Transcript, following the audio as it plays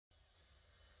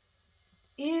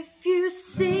If you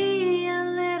see a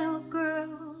little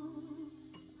girl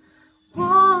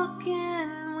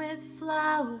walking with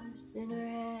flowers in her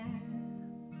hair,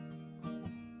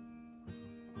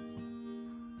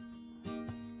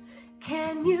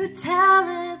 can you tell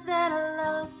her that I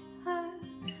love her?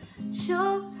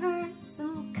 Show her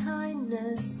some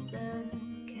kindness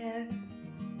and care.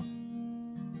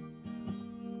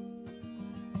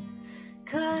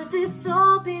 'Cause it's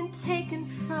all been taken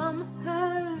from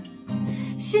her.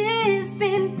 She's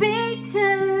been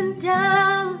beaten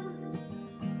down.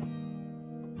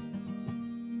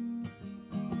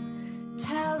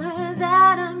 Tell her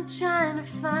that I'm trying to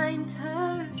find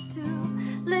her, to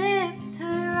lift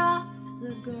her off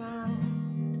the ground.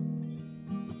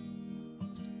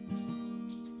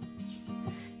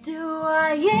 Do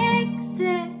I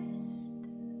exist?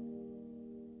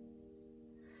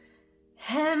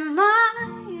 Am I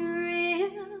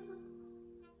real?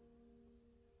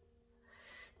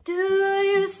 Do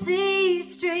you see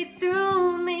straight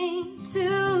through me to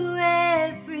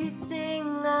everything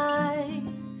I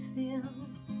feel?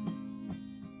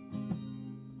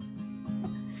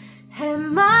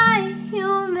 Am I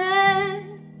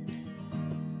human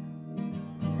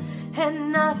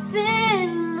and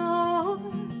nothing more?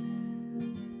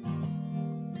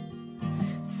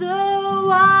 So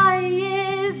why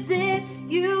is it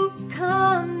you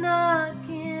come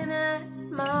knocking at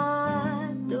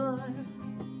my door?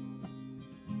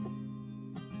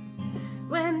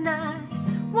 When I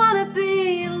wanna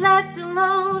be left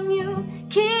alone, you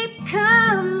keep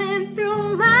coming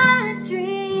through my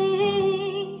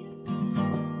dreams.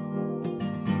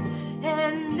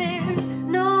 And there's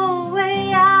no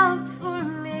way out for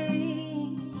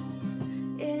me,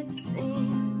 it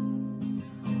seems.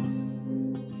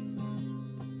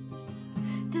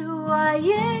 Do I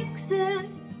exist?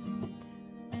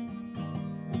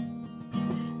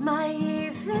 Am I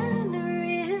even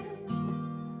real?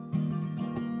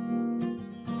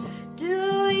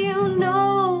 Do you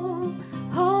know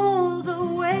all the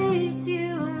ways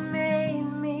you made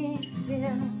me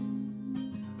feel?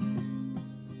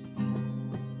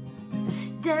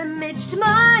 Damaged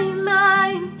my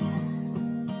mind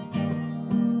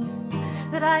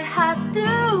that I have to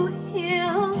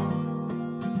heal.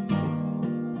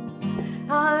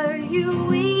 Are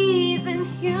you even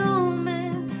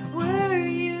human? Were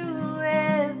you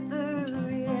ever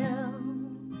real?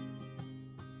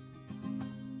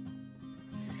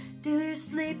 Do you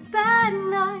sleep at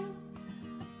night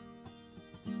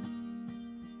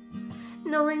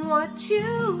knowing what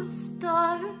you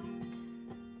start?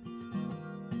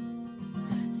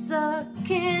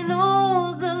 Sucking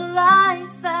all the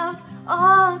life out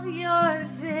of your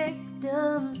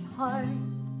victim's heart.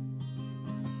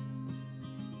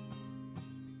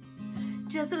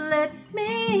 Just let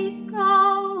me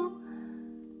go.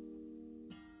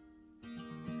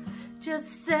 Just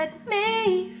set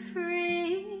me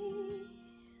free.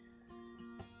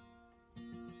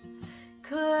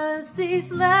 'Cause these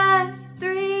last